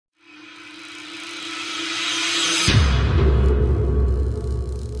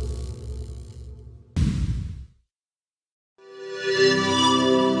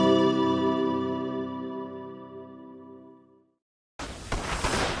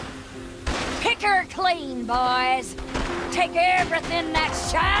Make her clean, boys. Take everything that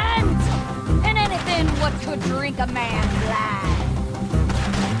shines, and anything what could drink a man blind.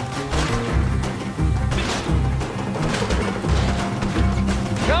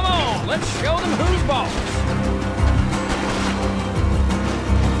 Come on, let's show them who's boss.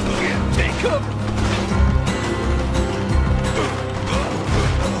 Take cover.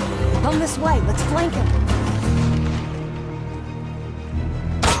 Come this way, let's flank him.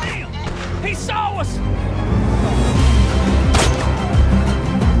 He saw us!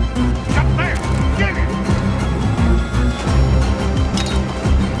 Up there! Get it!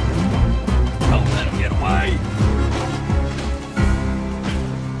 Don't let him get away!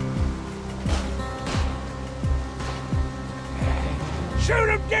 Shoot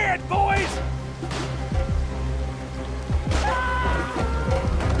him dead, boys!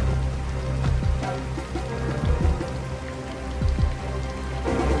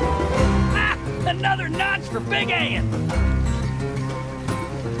 Another notch for Big Ann!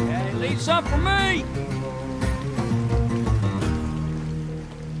 Hey, leave some for me!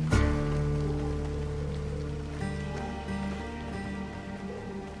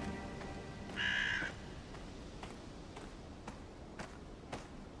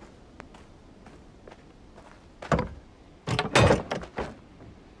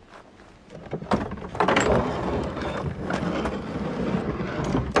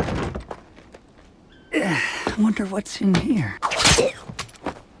 I wonder what's in here.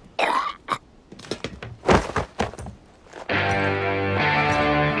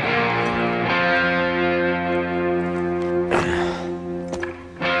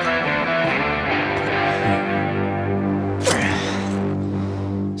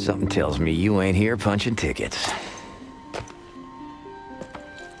 Something tells me you ain't here punching tickets.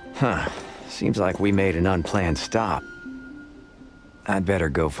 Huh. Seems like we made an unplanned stop. I'd better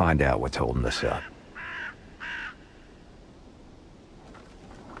go find out what's holding us up.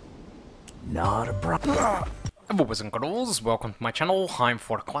 Not a problem. Boys and girls, welcome to my channel. I'm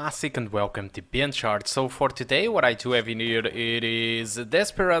For Classic and welcome to BenchART. So for today, what I do have in here, it is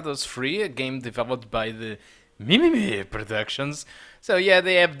Desperados III, a game developed by the Mimimi Productions. So yeah,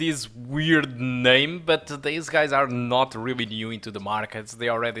 they have this weird name, but these guys are not really new into the markets. They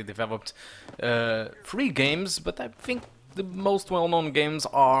already developed 3 games, but I think the most well-known games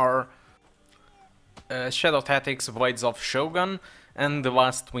are Shadow Tactics, Blades of Shogun, and The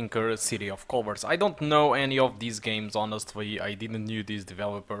Last Winker, City of Colors. I don't know any of these games, honestly. I didn't know this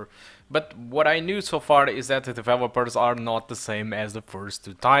developer, but what I knew so far is that the developers are not the same as the first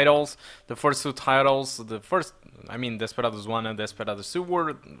 2 titles. The first 2 titles, Desperados 1 and Desperados 2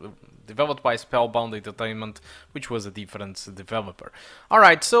 were developed by Spellbound Entertainment, which was a different developer.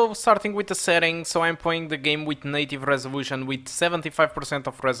 Alright, so starting with the settings, so I'm playing the game with native resolution with 75%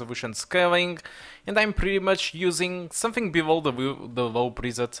 of resolution scaling, and I'm pretty much using something below the low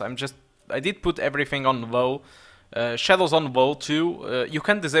presets. I did put everything on low. Shadows on low too. You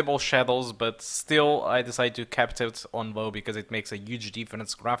can disable shadows, but still I decided to keep it on low because it makes a huge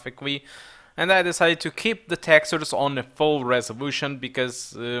difference graphically. And I decided to keep the textures on full resolution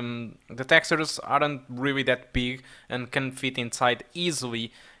because the textures aren't really that big and can fit inside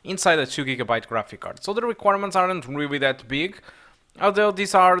easily inside a 2GB graphic card. So the requirements aren't really that big, although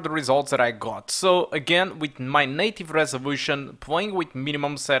these are the results that I got. So again, with my native resolution, playing with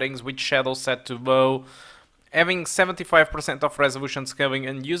minimum settings with shadows set to low, having 75% of resolution scaling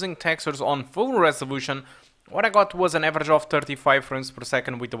and using textures on full resolution, what I got was an average of 35 frames per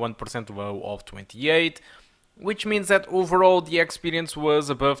second with a 1% low of 28, which means that overall the experience was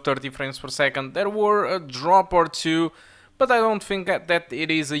above 30 frames per second. There were a drop or two, but I don't think that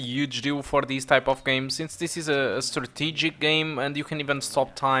it is a huge deal for these type of games, since this is a strategic game and you can even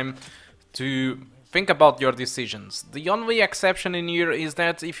stop time to think about your decisions. The only exception in here is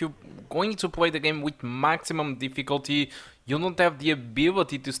that if you're going to play the game with maximum difficulty, you don't have the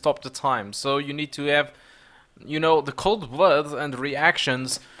ability to stop the time, so you need to have, you know, the cold blood and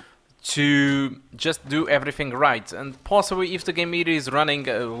reactions to just do everything right. And possibly if the game is running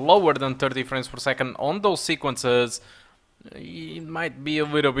lower than 30 frames per second on those sequences, it might be a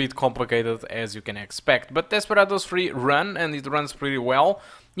little bit complicated, as you can expect. But Desperados 3 run, and it runs pretty well.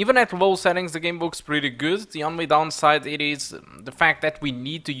 Even at low settings the game looks pretty good. The only downside it is the fact that we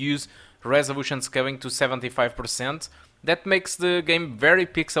need to use resolution scaling to 75%. That makes the game very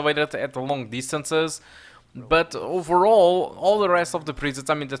pixelated at long distances. But overall, all the rest of the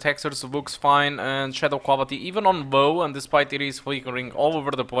presets, the textures looks fine, and shadow quality, even on low, and despite it is flickering all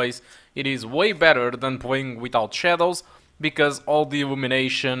over the place, it is way better than playing without shadows, because all the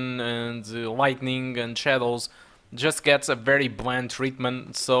illumination and lightning and shadows just gets a very bland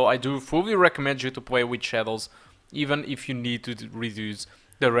treatment, so I do fully recommend you to play with shadows, even if you need to reduce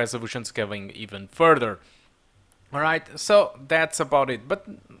the resolution scaling even further. Alright, so that's about it. But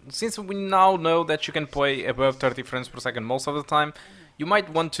since we now know that you can play above 30 frames per second most of the time, you might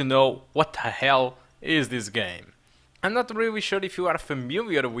want to know what the hell is this game. I'm not really sure if you are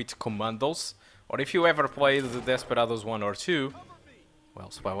familiar with Commandos, or if you ever played the Desperados 1 or 2.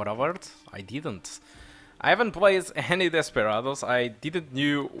 Well, spoiler alert, I didn't. I haven't played any Desperados, I didn't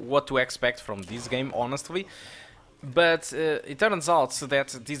know what to expect from this game, honestly. But it turns out that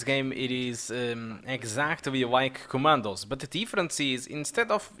this game, it is exactly like Commandos, but the difference is, instead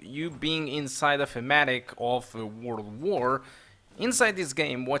of you being inside a thematic of a world war, inside this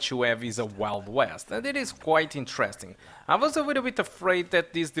game what you have is a Wild West, and it is quite interesting. I was a little bit afraid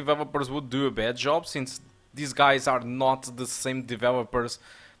that these developers would do a bad job, since these guys are not the same developers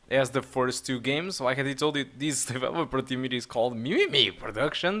as the first two games. Like I told you, this developer team, it is called Mimimi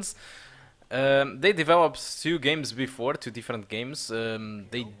Productions. They developed two games before, two different games.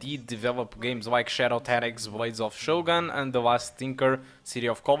 They did develop games like Shadow Tactics, Blades of Shogun, and The Last Tinker, City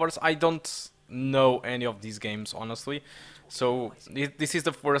of Colors. I don't know any of these games, honestly. So this is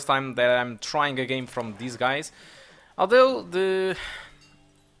the first time that I'm trying a game from these guys. Although the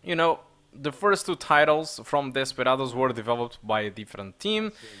first two titles from Desperados were developed by a different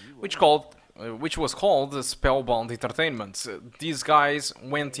team, which was called Spellbound Entertainment. These guys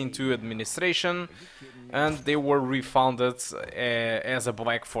went into administration and they were refounded as a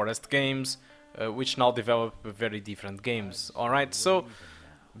Black Forest Games, which now develop very different games. Alright, so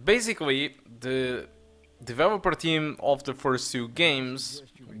basically the developer team of the first two games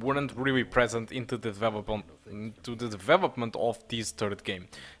weren't really present into the development of this third game.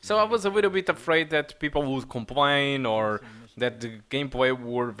 So I was a little bit afraid that people would complain or that the gameplay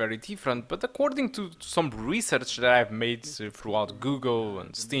were very different, but according to some research that I've made throughout Google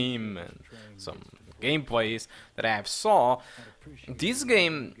and Steam and some gameplays that I have saw, this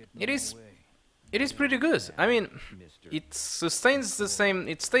game, it is pretty good. I mean, it sustains the same,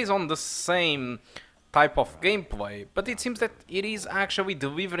 it stays on the same type of gameplay, but it seems that it is actually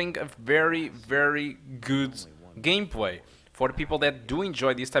delivering a very, very good gameplay. For people that do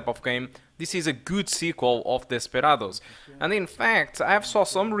enjoy this type of game, this is a good sequel of Desperados. And in fact, I have saw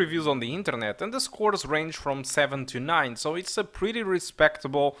some reviews on the internet and the scores range from 7 to 9, so it's a pretty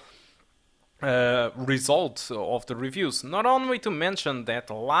respectable result of the reviews. Not only to mention that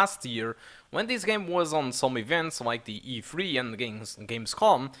last year, when this game was on some events like the E3 and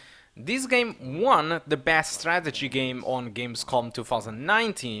Gamescom, this game won the best strategy game on Gamescom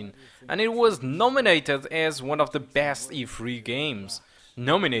 2019, and it was nominated as one of the best E3 games.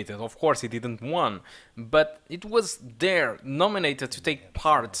 Nominated, of course it didn't win, but it was there, nominated to take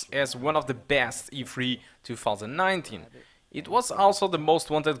part as one of the best E3 2019. It was also the most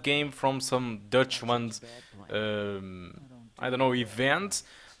wanted game from some Dutchland, I don't know, event.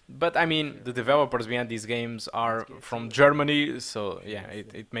 But I mean, the developers behind these games are from Germany, so yeah,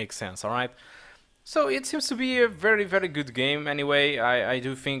 it makes sense, alright? So it seems to be a very, very good game anyway. I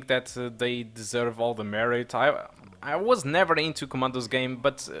do think that they deserve all the merit. I was never into Commandos game,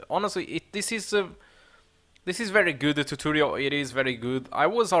 but honestly, this is very good. The tutorial, it is very good. I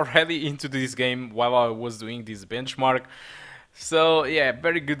was already into this game while I was doing this benchmark. So yeah,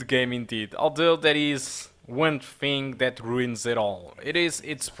 very good game indeed. Although there is one thing that ruins it all. It is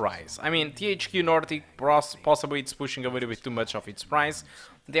its price. I mean, THQ Nordic possibly it's pushing a little bit too much of its price.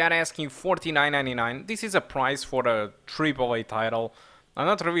 They are asking $49.99. This is a price for a AAA title. I'm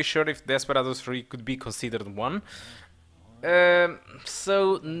not really sure if Desperados 3 could be considered one.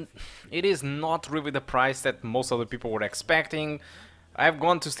 So it is not really the price that most of the people were expecting. I've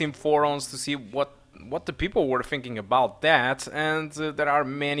gone to Steam forums to see what the people were thinking about that, and there are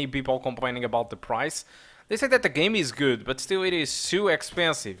many people complaining about the price. They say that the game is good, but still it is too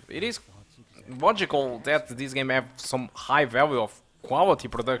expensive. It is logical that this game have some high value of quality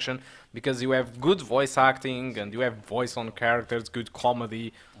production, because you have good voice acting and you have voice on characters, good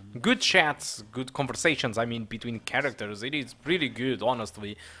comedy, good chats, good conversations, I mean, between characters. It is really good,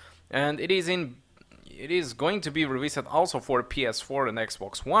 honestly. And it is going to be released also for PS4 and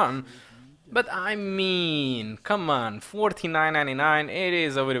Xbox One. But I mean, come on, $49.99, it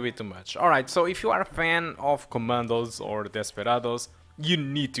is a little bit too much. Alright, so if you are a fan of Commandos or Desperados, you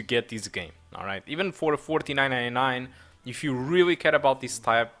need to get this game, alright? Even for $49.99, if you really care about this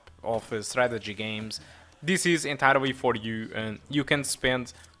type of strategy games, this is entirely for you, and you can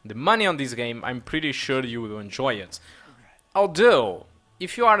spend the money on this game. I'm pretty sure you will enjoy it. Although,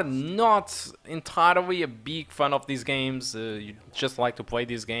 if you are not entirely a big fan of these games, you just like to play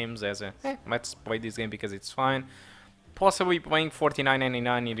these games as a, let's play this game because it's fine, possibly playing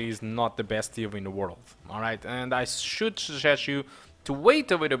 $49.99, it is not the best deal in the world, alright? And I should suggest you to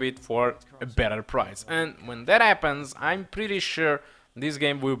wait a little bit for a better price. And when that happens, I'm pretty sure this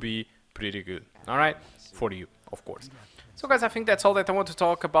game will be pretty good, alright? For you, of course. So guys, I think that's all that I want to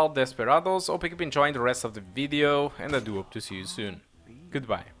talk about Desperados. Hope you keep enjoying the rest of the video, and I do hope to see you soon.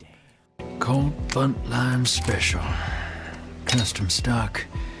 Goodbye. Colt bunt line special. Custom stock,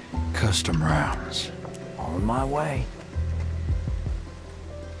 custom rounds. On my way.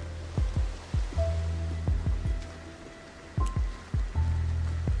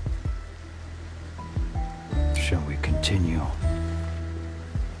 Shall we continue?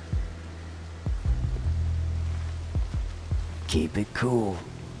 Keep it cool.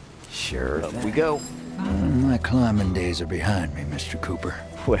 Sure thing. We go. My climbing days are behind me, Mr. Cooper.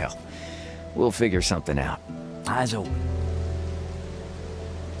 Well, we'll figure something out. Eyes open.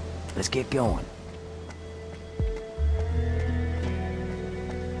 Let's get going.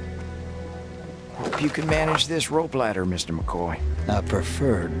 Hope you can manage this rope ladder, Mr. McCoy. I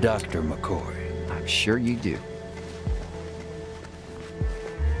prefer Dr. McCoy. I'm sure you do.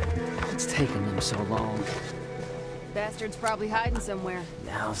 What's taking them so long? Bastard's probably hiding somewhere.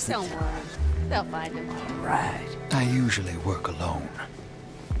 Now's the Don't time. worry. They'll find him. Right. I usually work alone.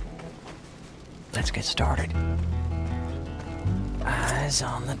 Let's get started. Eyes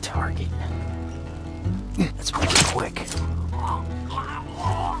on the target. Let's make it quick.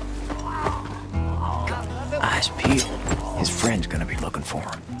 Eyes peeled. His friend's gonna be looking for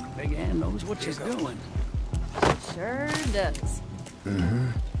him. Big Ann knows what she's doing. Sure does. Mm-hmm.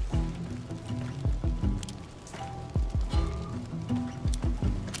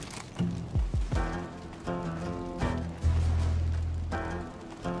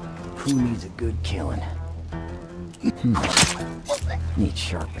 Who needs a good killing? Needs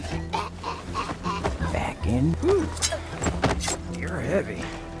sharpening. Back in. You're heavy.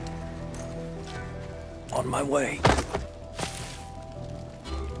 On my way.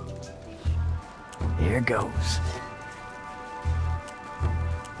 Here goes.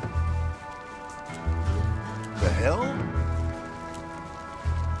 The hell?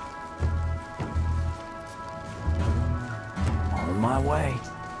 On my way.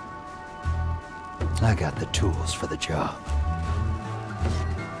 I got the tools for the job.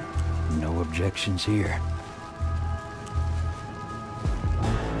 No objections here.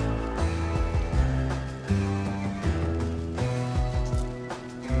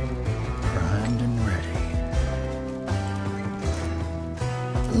 Primed and ready.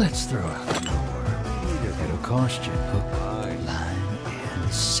 Let's throw out the door. It'll cost you hook, line,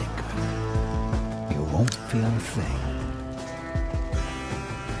 and sinker. You won't feel a thing.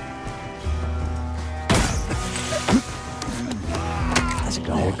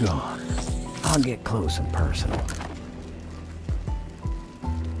 They're gone. I'll get close and personal.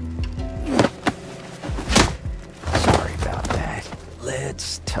 Sorry about that.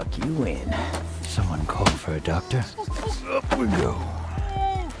 Let's tuck you in. Someone call for a doctor? Up we go.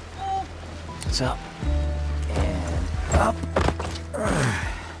 What's up? And up.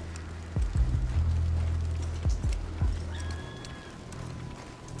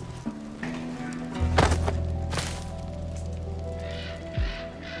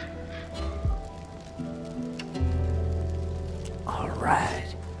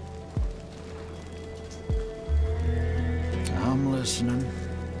 Right. I'm listening.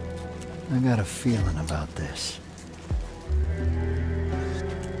 I got a feeling about this.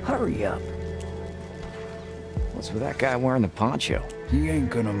 Hurry up. What's with that guy wearing the poncho? He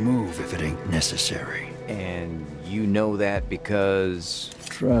ain't gonna move if it ain't necessary. And you know that because...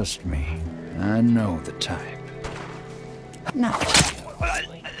 Trust me, I know the type. No.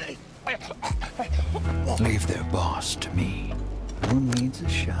 Leave their boss to me. Who needs a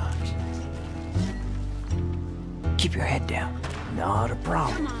shot? Keep your head down. Not a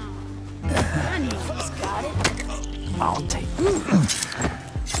problem. I need he's got it. I'll take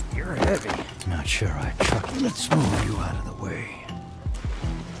You're heavy. Not sure I trust you. Let's move you out of the way.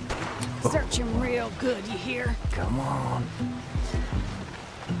 Search him real good, you hear? Come on.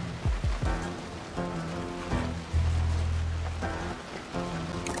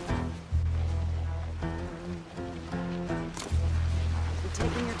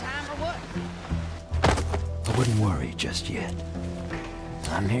 Taking your time or what? I wouldn't worry just yet.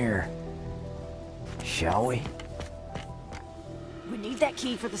 I'm here. Shall we? We need that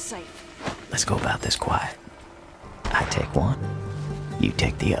key for the safe. Let's go about this quiet. I take one, you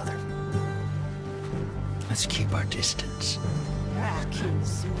take the other. Let's keep our distance. I can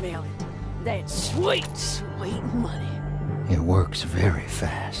smell it. That sweet, sweet money. It works very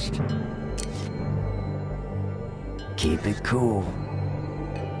fast. Keep it cool.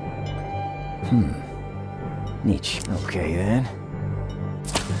 Niche. Okay, then.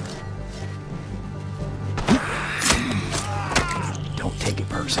 Don't take it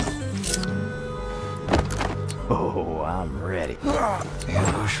personal. Oh, I'm ready.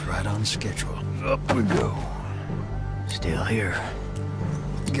 Ambush right on schedule. Up we go. Still here.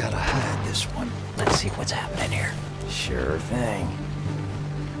 Gotta hide this one. Let's see what's happening here. Sure thing.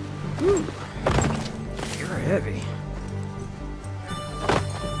 Whew. You're heavy.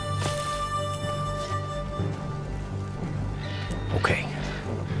 Okay.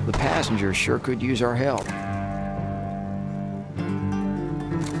 The passengers sure could use our help.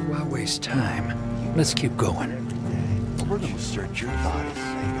 Why waste time? Let's keep going. We're gonna search your body.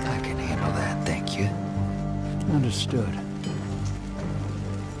 I can handle that, thank you. Understood.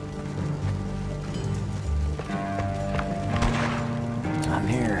 I'm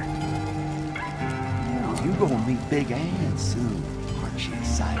here. You gonna meet Big Ann soon. Aren't you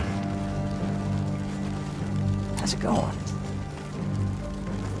excited? How's it going?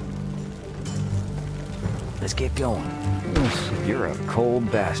 Let's get going. You're a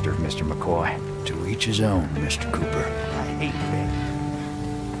cold bastard, Mr. McCoy. To each his own, Mr. Cooper. I hate